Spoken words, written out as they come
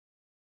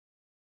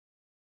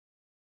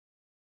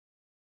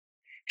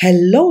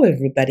Hello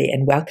everybody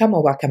and welcome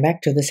or welcome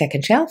back to the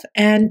second shelf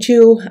and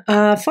to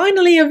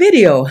finally a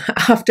video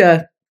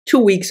after 2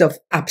 weeks of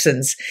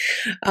absence.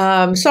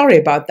 Sorry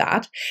about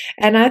that.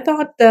 And I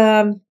thought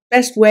the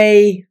best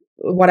way,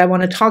 what I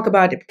want to talk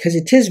about, because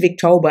it is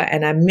Victober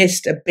and I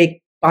missed a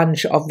big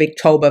bunch of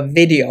Victober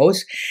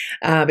videos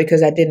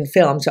because I didn't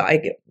film, so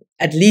I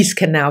at least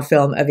can now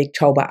film a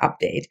Victober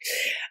update.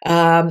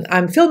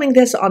 I'm filming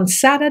this on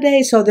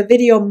Saturday, so the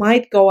video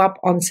might go up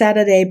on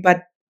Saturday,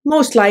 but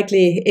most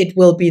likely it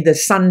will be the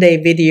Sunday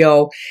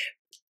video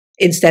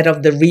instead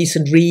of the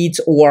recent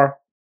reads or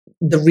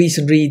the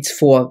recent reads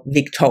for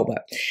Victober.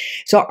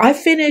 So I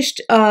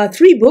finished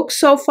 3 books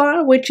so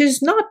far, which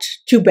is not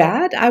too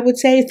bad. I would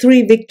say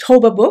 3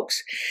 Victober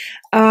books.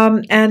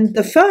 And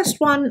the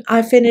first one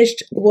I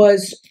finished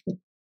was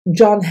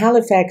John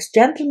Halifax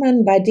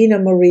Gentleman by Dina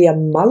Maria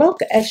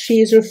Mullock, as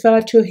she is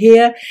referred to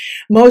here.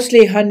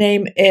 Mostly her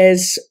name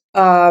is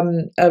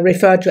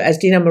referred to as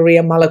Dina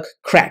Maria Mullock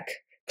Craig,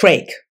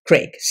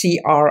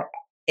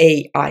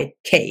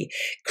 C-R-A-I-K,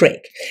 Craig.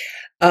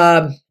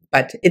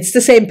 But it's the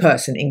same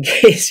person, in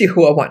case you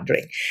were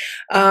wondering.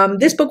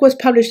 This book was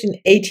published in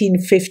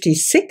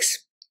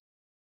 1856,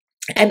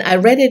 and I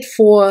read it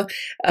for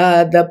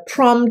the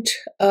prompt,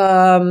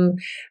 a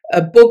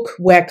book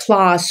where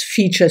class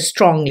features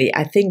strongly.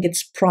 I think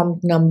it's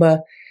prompt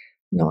number,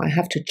 no, I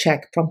have to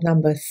check, prompt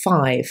number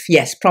 5.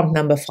 Yes, prompt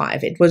number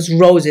 5. It was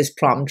Rose's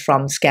prompt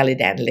from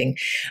Scallydandling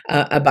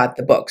about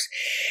the books.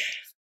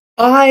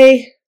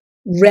 I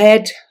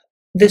read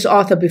this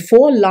author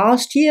before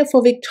last year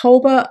for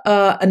Victober,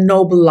 A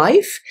Noble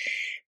Life.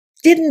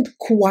 Didn't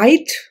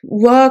quite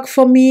work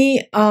for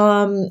me.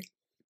 I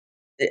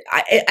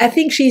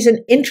think she's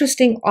an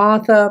interesting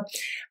author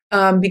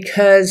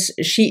because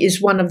she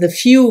is one of the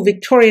few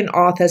Victorian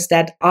authors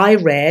that I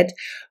read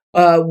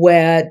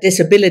where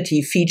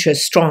disability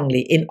features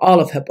strongly in all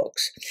of her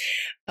books.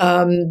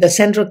 The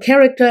central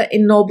character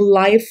in Noble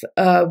Life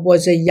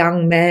was a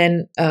young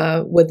man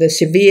with a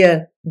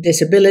severe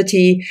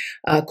disability,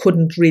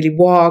 couldn't really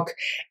walk.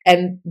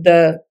 And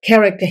the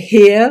character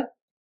here,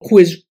 who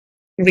is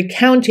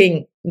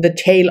recounting the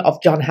tale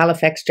of John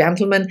Halifax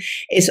Gentleman,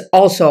 is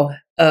also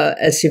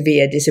a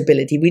severe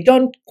disability. We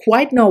don't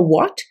quite know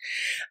what,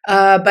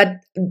 but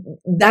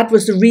that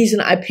was the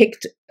reason I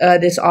picked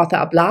this author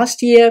up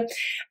last year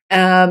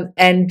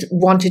and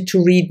wanted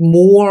to read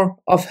more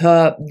of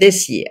her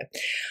this year.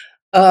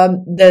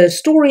 The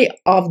story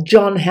of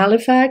John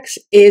Halifax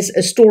is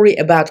a story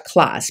about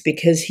class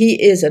because he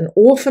is an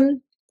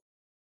orphan,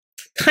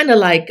 kind of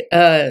like,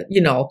 a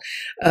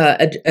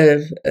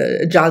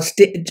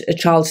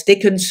Charles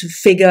Dickens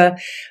figure.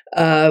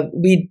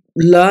 We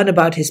learn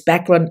about his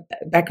background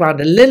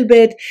a little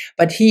bit,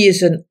 but he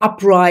is an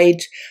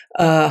upright,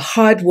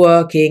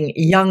 hardworking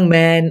young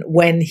man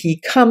when he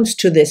comes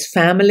to this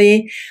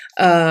family,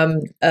 a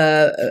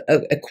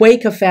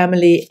Quaker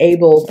family.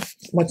 Abel,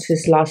 what's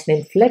his last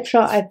name?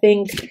 Fletcher, I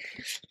think,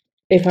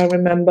 if I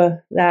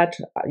remember that.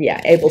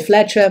 Yeah, Abel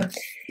Fletcher,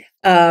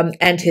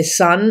 and his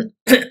son,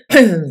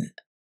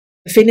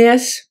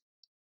 Phineas.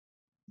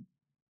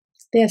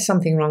 There's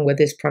something wrong with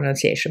this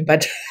pronunciation,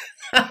 but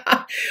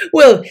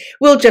we'll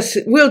just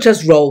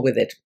roll with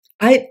it.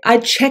 I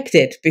checked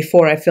it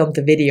before I filmed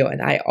the video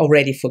and I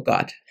already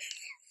forgot.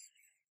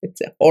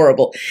 It's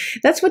horrible.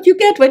 That's what you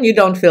get when you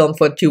don't film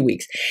for 2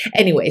 weeks.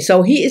 Anyway,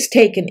 so he is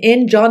taken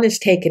in. John is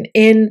taken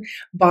in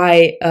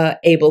by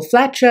Abel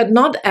Fletcher,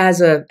 not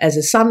as a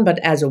son, but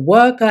as a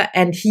worker,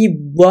 and he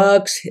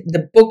works.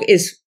 The book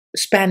is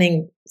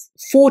spanning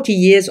 40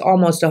 years,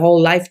 almost a whole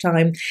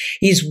lifetime.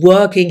 He's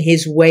working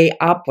his way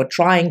up, or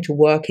trying to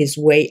work his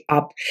way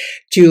up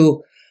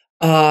to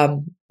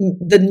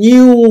the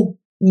new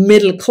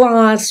middle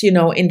class,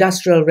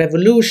 industrial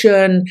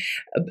revolution,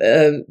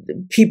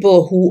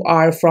 people who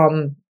are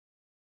from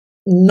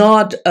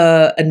not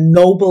a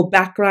noble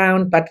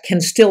background, but can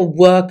still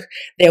work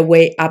their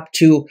way up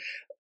to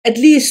at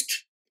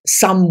least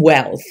some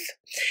wealth.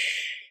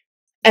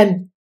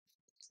 And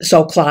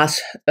so class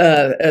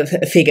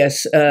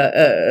figures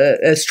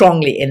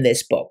strongly in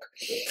this book.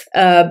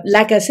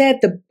 Like I said,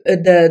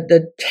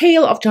 the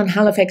tale of John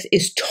Halifax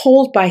is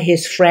told by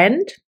his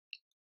friend,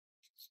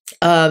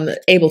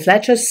 Abel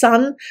Fletcher's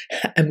son.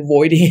 I'm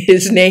avoiding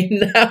his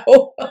name now.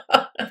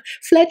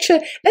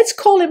 Fletcher, let's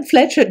call him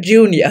Fletcher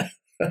Jr.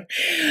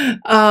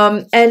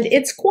 And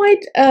it's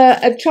quite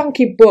a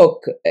chunky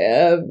book,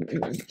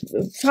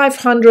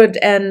 500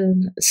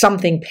 and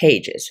something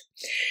pages.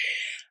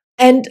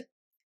 And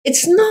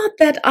it's not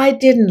that I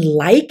didn't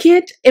like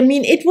it. I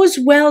mean, it was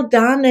well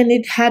done and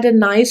it had a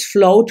nice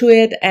flow to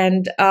it.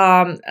 And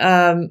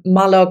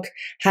Mullock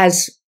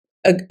has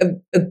a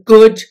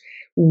good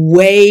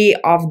way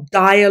of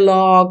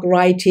dialogue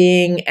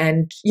writing,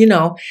 and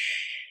but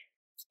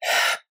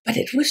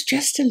it was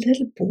just a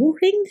little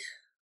boring,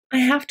 I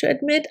have to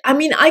admit. I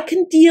mean, I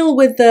can deal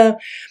with the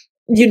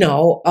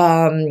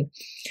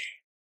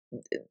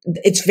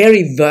it's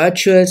very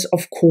virtuous,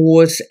 of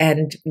course,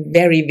 and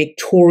very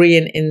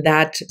Victorian in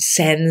that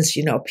sense.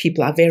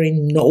 People are very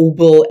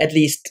noble, at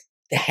least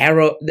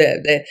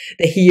the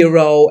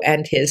hero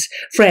and his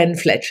friend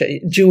Fletcher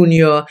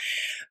Jr.,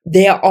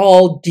 they're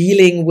all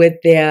dealing with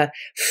their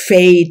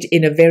fate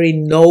in a very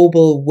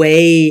noble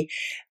way.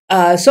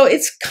 So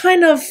it's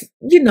kind of,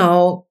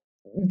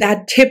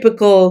 that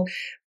typical,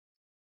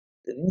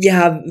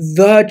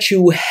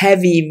 virtue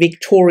heavy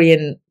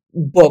Victorian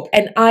book.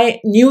 And I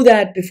knew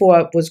that before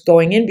I was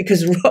going in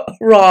because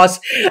Ross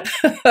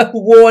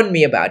warned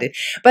me about it.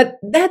 But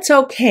that's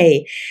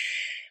okay.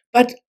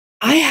 But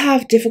I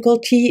have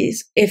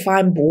difficulties if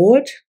I'm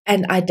bored,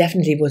 and I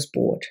definitely was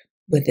bored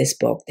with this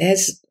book.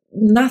 There's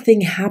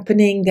nothing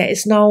happening. There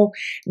is no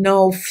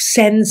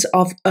sense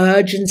of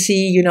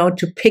urgency,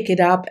 to pick it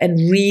up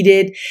and read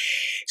it.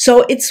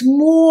 So it's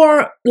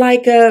more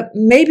like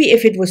maybe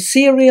if it was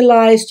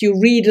serialized, you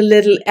read a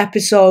little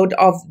episode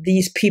of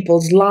these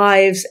people's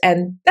lives,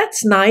 and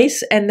that's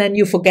nice, and then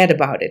you forget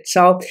about it.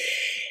 So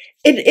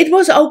it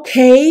was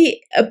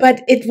okay,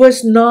 but it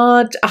was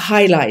not a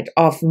highlight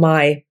of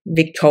my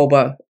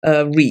Victober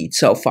read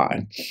so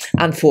far,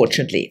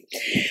 unfortunately.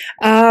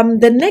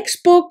 The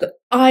next book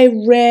I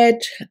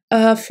read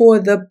for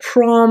the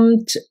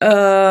prompt,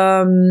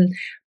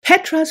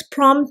 Petra's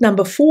prompt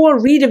number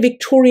 4, read a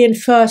Victorian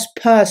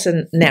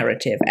first-person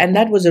narrative. And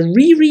that was a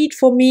reread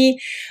for me.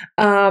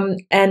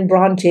 And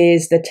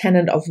Bronte's The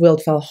Tenant of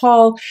Wildfell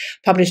Hall,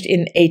 published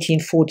in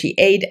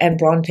 1848, and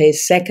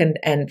Bronte's second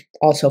and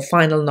also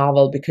final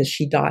novel, because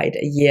she died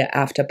a year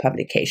after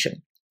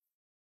publication.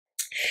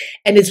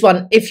 And it's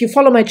one, if you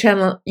follow my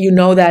channel, you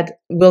know that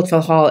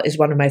Wildfell Hall is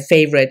one of my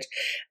favorite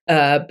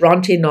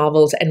Bronte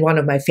novels and one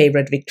of my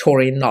favorite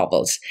Victorian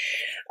novels.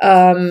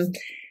 And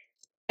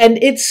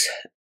it's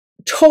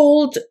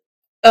told,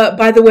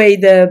 by the way,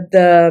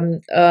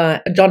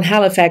 John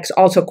Halifax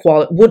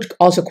would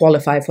also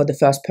qualify for the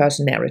first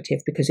person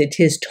narrative, because it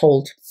is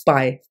told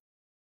by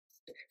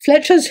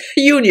Fletcher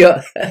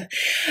Jr.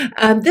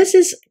 This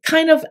is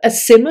kind of a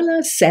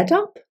similar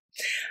setup,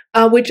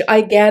 which I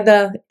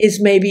gather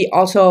is maybe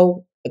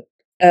also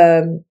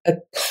a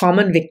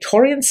common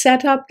Victorian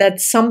setup,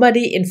 that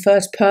somebody in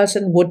first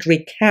person would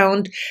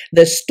recount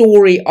the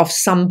story of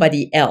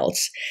somebody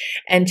else.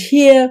 And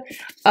here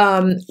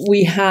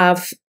we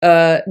have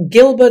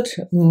Gilbert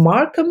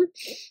Markham.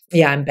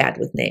 Yeah, I'm bad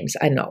with names,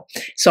 I know.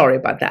 Sorry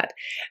about that.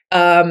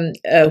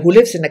 Who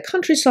lives in the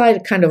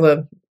countryside, kind of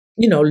a,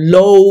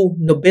 low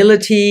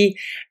nobility,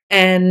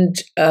 and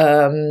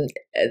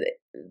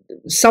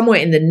somewhere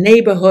in the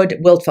neighborhood,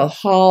 Wildfell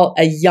Hall,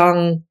 a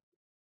young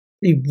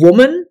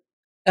woman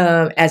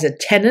as a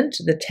tenant,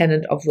 the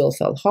tenant of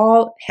Wildfell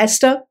Hall,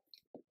 Hester.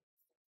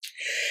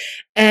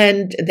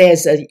 And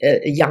there's a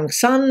young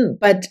son,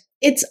 but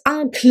it's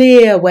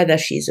unclear whether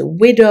she's a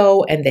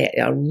widow, and there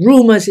are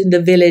rumors in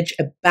the village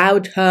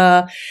about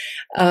her.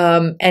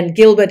 And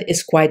Gilbert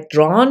is quite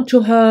drawn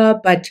to her,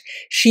 but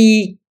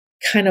she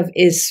kind of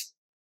is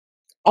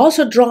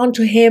also drawn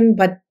to him,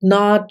 but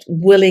not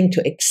willing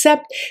to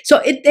accept.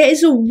 So there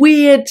is a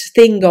weird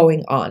thing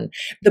going on.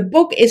 The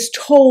book is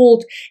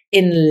told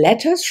in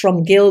letters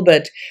from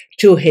Gilbert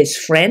to his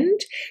friend.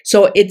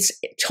 So it's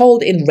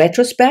told in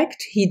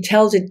retrospect. He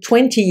tells it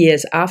 20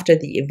 years after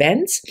the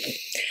events.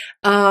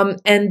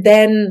 And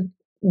then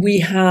we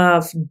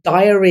have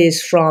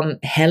diaries from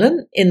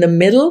Helen in the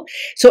middle.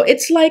 So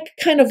it's like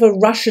kind of a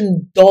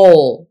Russian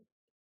doll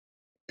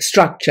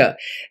structure,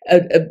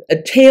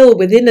 a tale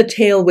within a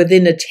tale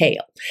within a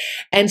tale.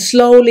 And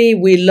slowly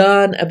we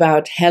learn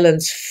about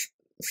Helen's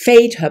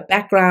fate, her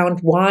background,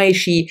 why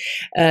she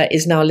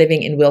is now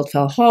living in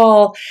Wildfell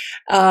Hall.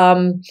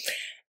 And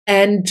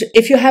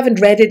if you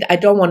haven't read it, I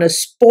don't want to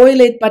spoil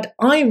it, but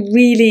I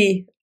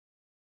really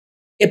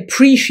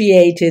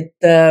appreciated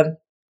the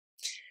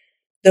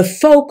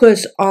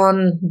focus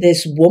on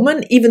this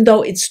woman, even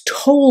though it's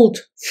told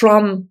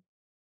from,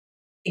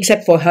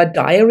 except for her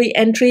diary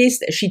entries,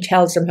 she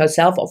tells them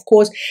herself, of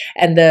course,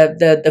 and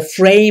the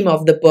frame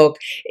of the book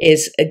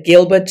is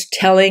Gilbert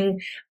telling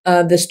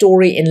the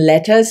story in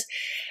letters.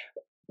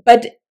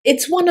 But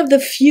it's one of the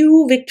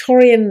few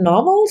Victorian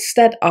novels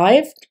that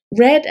I've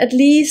read, at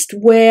least,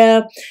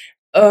 where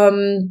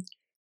there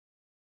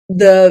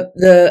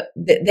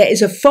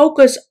is a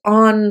focus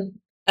on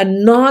a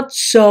not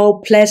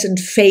so pleasant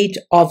fate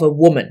of a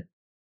woman.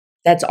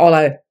 That's all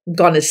I'm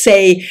gonna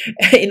say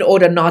in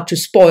order not to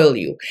spoil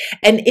you,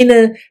 and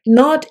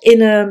not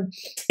in a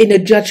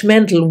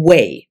judgmental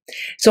way.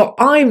 So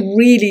I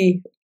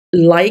really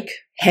like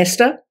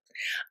Hester.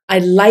 I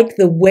like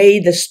the way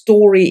the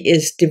story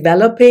is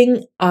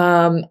developing.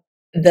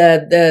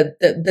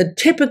 The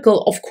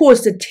typical, of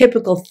course, the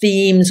typical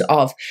themes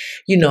of,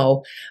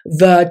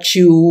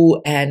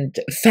 virtue and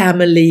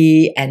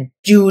family and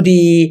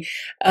duty,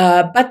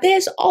 but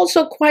there's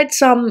also quite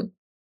some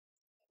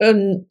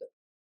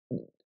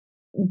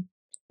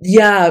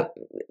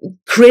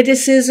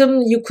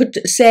criticism, you could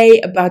say,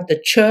 about the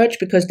church,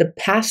 because the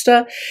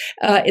pastor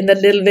in the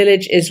little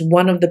village is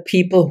one of the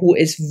people who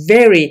is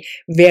very,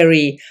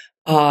 very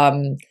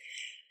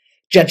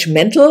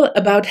judgmental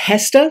about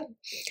Hester.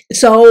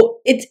 So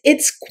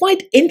it's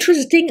quite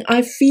interesting,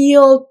 I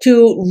feel,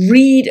 to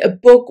read a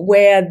book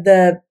where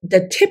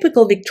the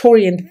typical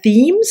Victorian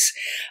themes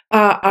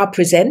are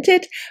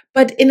presented,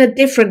 but in a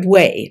different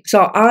way.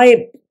 So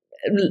I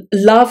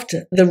loved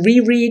the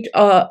reread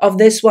of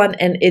this one,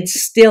 and it's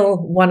still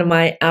one of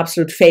my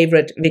absolute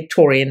favorite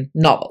Victorian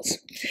novels.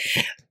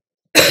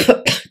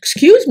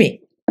 Excuse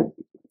me.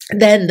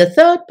 Then the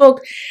third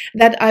book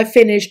that I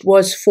finished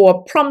was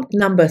for prompt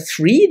number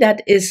 3.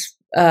 That is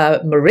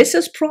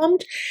Marissa's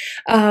prompt,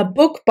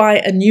 book by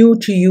a new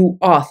to you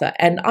author.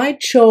 And I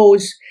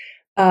chose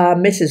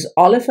Mrs.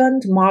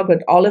 Oliphant,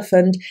 Margaret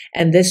Oliphant,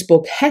 and this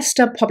book,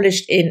 Hester,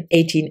 published in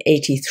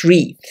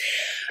 1883.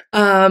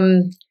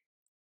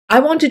 I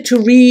wanted to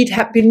read,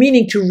 have been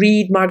meaning to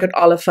read Margaret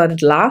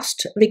Oliphant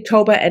last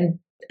Victober and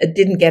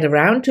didn't get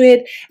around to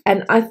it.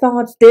 And I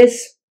thought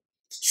this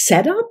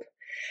setup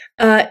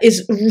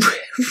is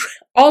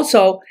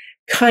also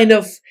kind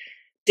of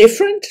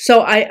different.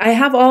 So I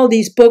have all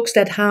these books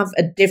that have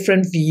a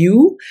different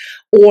view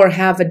or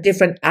have a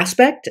different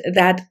aspect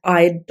that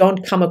I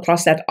don't come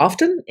across that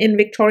often in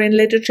Victorian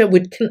literature,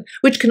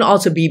 which can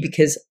also be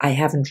because I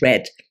haven't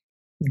read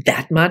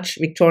that much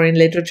Victorian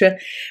literature.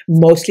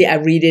 Mostly I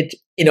read it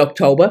in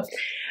October.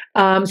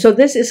 So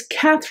this is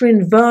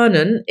Catherine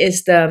Vernon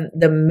is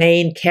the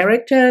main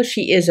character.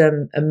 She is a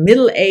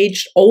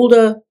middle-aged,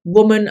 older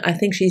woman. I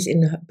think she's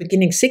in her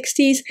beginning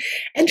 60s,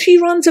 and she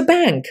runs a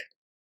bank.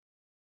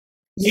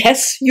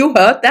 Yes, you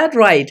heard that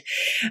right.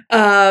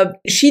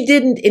 She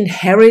didn't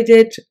inherit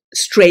it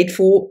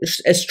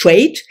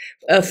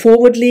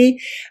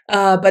straightforwardly,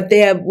 but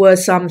there were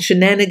some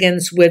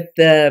shenanigans with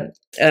a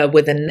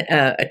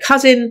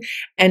cousin,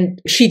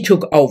 and she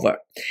took over.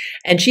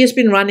 And she has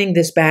been running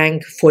this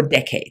bank for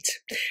decades.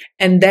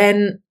 And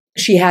then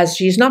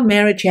she's not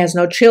married, she has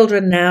no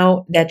children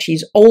now that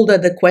she's older.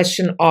 The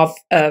question of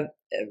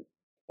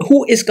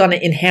who is going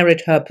to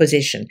inherit her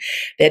position.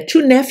 There are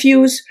 2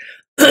 nephews,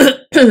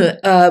 one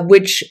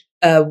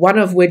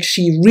of which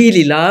she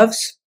really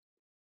loves.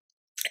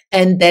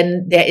 And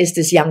then there is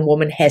this young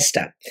woman,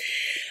 Hester,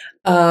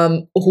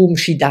 whom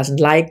she doesn't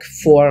like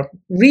for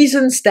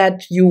reasons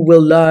that you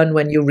will learn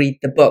when you read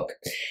the book.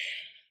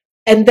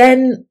 And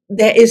then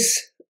there is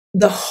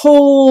the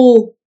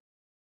whole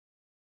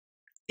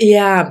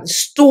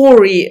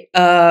story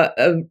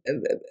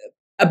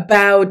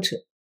about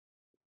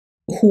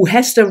who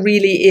Hester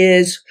really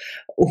is,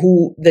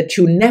 who the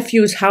 2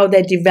 nephews, how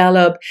they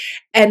develop,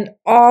 and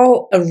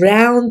all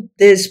around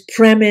this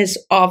premise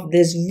of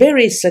this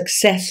very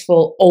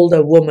successful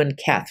older woman,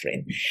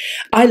 Catherine.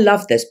 I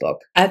love this book.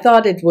 I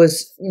thought it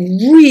was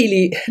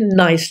really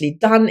nicely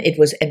done. It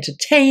was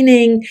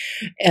entertaining.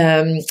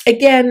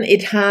 Again,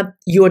 it had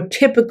your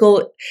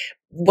typical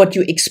what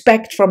you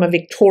expect from a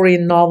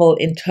Victorian novel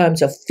in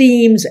terms of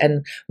themes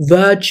and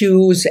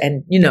virtues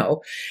and,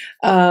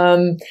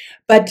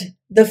 but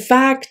the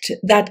fact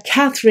that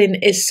Catherine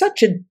is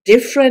such a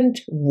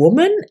different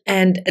woman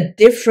and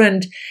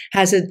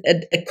has a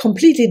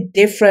completely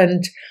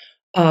different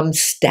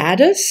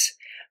status,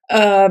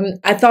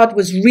 I thought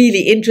was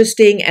really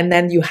interesting. And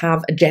then you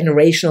have a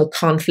generational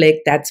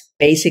conflict. That's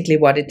basically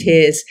what it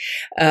is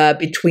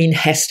between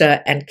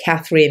Hester and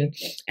Catherine,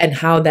 and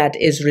how that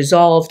is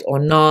resolved or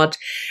not,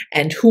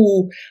 and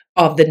who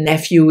of the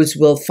nephews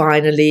will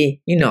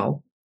finally,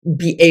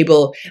 be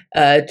able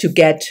to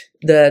get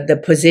the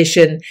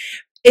position.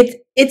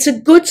 It's a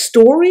good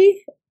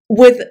story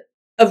with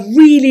a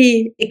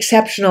really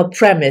exceptional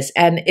premise,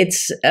 and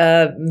it's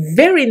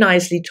very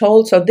nicely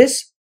told. So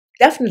this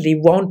definitely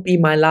won't be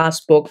my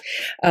last book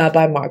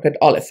by Margaret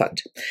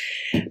Oliphant.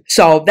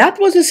 So that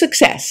was a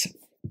success.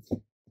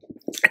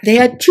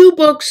 There are 2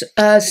 books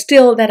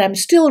still that I'm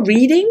still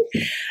reading.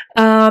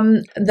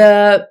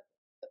 The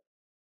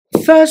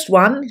first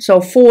one, so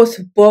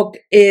 4th book,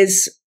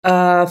 is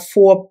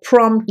for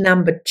prompt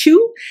number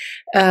 2,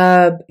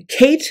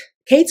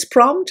 Kate's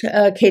prompt,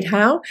 Kate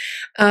Howe,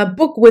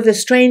 book with a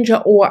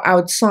stranger or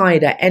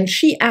outsider. And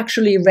she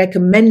actually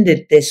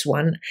recommended this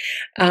one.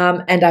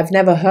 And I've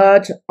never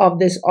heard of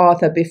this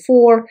author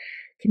before.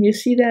 Can you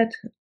see that?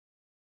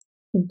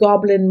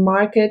 Goblin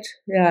Market.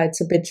 Yeah,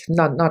 it's a bit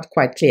not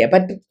quite clear,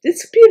 but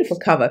it's a beautiful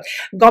cover.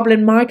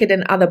 Goblin Market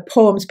and Other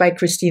Poems by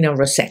Christina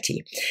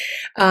Rossetti.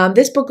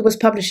 This book was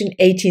published in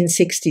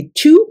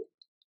 1862.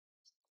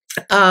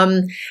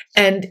 And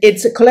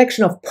it's a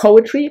collection of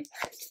poetry.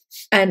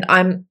 And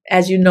I'm,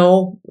 as you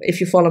know,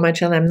 if you follow my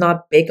channel, I'm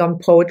not big on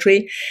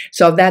poetry.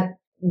 So that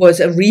was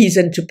a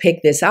reason to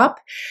pick this up.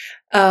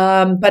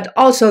 But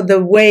also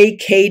the way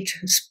Kate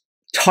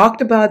talked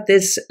about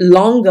this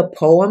longer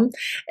poem,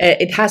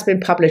 it has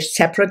been published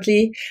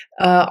separately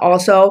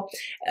also,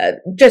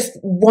 just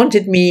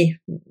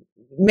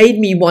made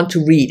me want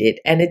to read it.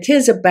 And it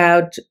is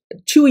about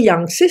 2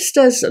 young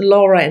sisters,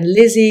 Laura and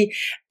Lizzie,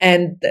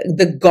 and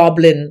the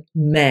Goblin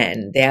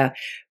Man. They're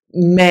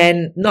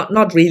men,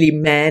 not really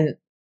men,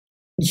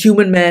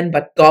 human man,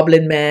 but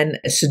goblin man,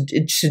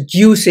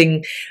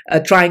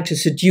 trying to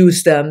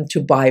seduce them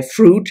to buy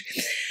fruit.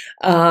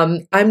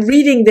 I'm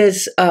reading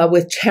this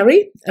with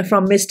Terri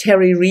from Miss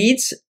Terri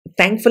Reads,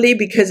 thankfully,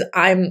 because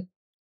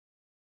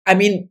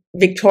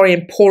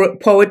Victorian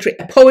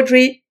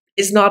poetry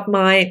is not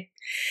my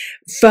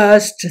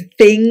first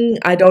thing.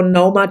 I don't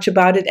know much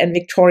about it, and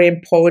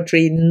Victorian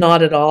poetry,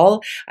 not at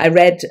all. I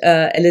read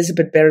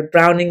Elizabeth Barrett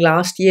Browning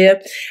last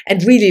year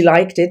and really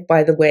liked it,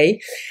 by the way,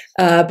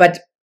 but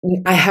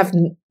I have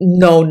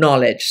no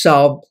knowledge.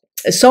 So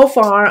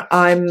far,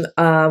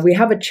 we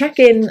have a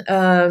check-in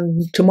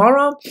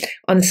tomorrow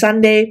on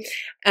Sunday,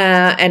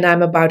 and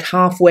I'm about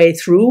halfway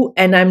through,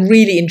 and I'm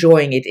really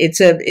enjoying it.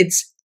 It's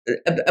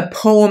a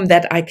poem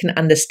that I can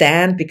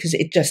understand because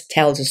it just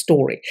tells a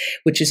story,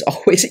 which is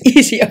always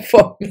easier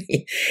for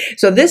me.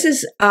 So this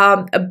is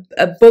a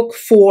book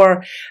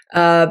for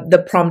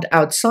the prompt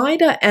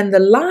outsider, and the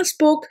last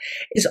book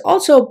is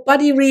also a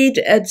buddy read.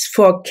 It's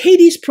for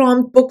Katie's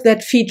prompt book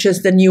that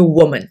features the new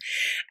woman,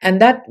 and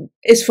that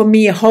is for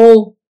me a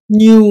whole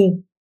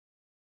new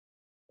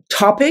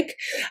topic.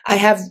 I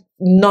have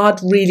not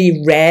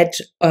really read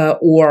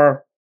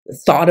or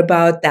thought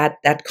about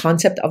that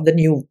concept of the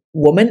new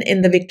woman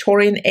in the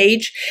Victorian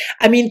age.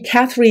 I mean,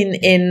 Catherine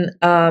in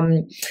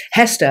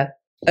Hester,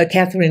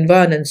 Catherine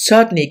Vernon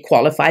certainly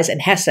qualifies,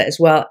 and Hester as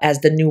well,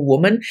 as the new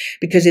woman,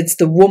 because it's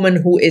the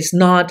woman who is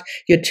not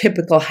your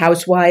typical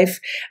housewife.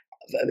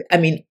 I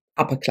mean,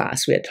 upper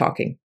class, we're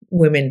talking.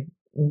 Women,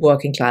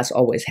 working class,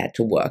 always had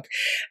to work,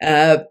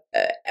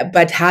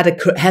 but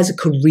has a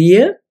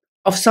career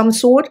of some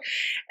sort.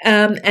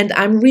 And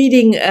I'm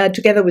reading,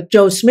 together with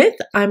Joe Smith,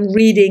 I'm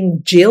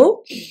reading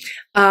Jill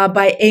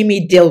by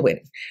Amy Dilwyn,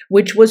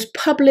 which was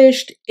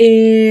published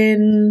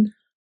in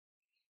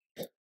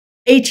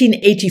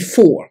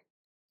 1884.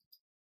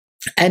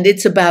 And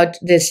it's about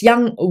this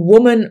young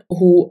woman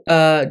who,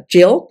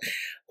 Jill,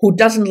 who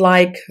doesn't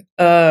like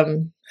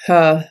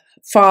her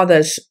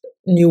father's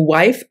new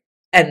wife,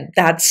 and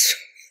that's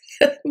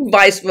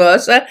vice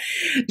versa.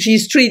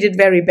 She's treated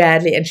very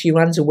badly, and she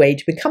runs away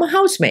to become a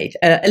housemaid,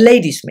 a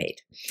lady's maid.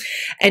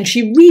 And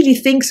she really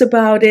thinks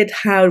about it.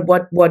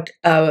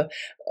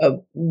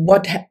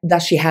 What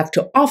does she have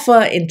to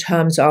offer in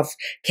terms of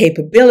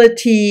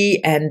capability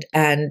and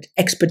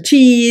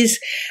expertise?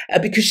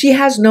 Because she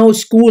has no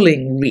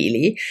schooling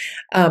really,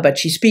 but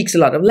she speaks a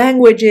lot of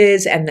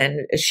languages, and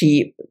then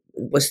she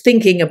was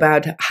thinking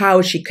about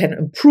how she can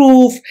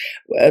improve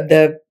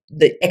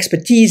the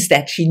expertise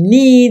that she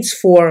needs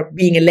for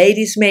being a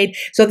lady's maid.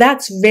 So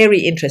that's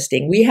very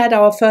interesting. We had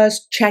our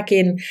first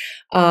check-in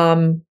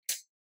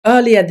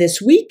earlier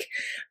this week,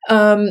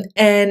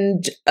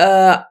 and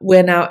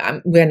we're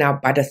now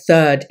about a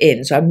third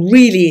in. So I'm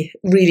really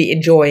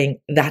enjoying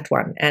that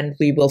one, and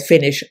we will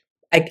finish.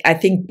 I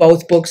think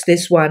both books,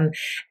 this one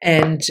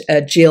and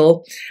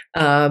Jill,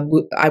 I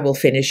will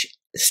finish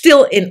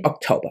still in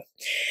October.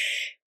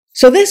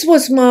 So this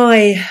was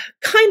my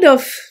kind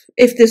of,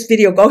 if this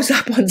video goes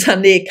up on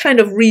Sunday, kind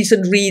of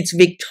recent reads,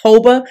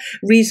 Victober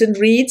recent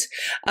reads.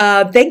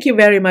 Thank you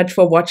very much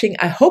for watching.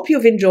 I hope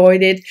you've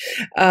enjoyed it.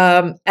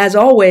 As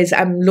always,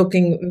 I'm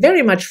looking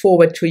very much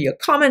forward to your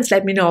comments.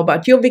 Let me know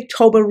about your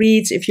Victober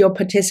reads if you're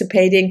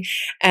participating,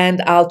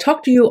 and I'll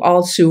talk to you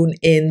all soon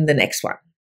in the next one.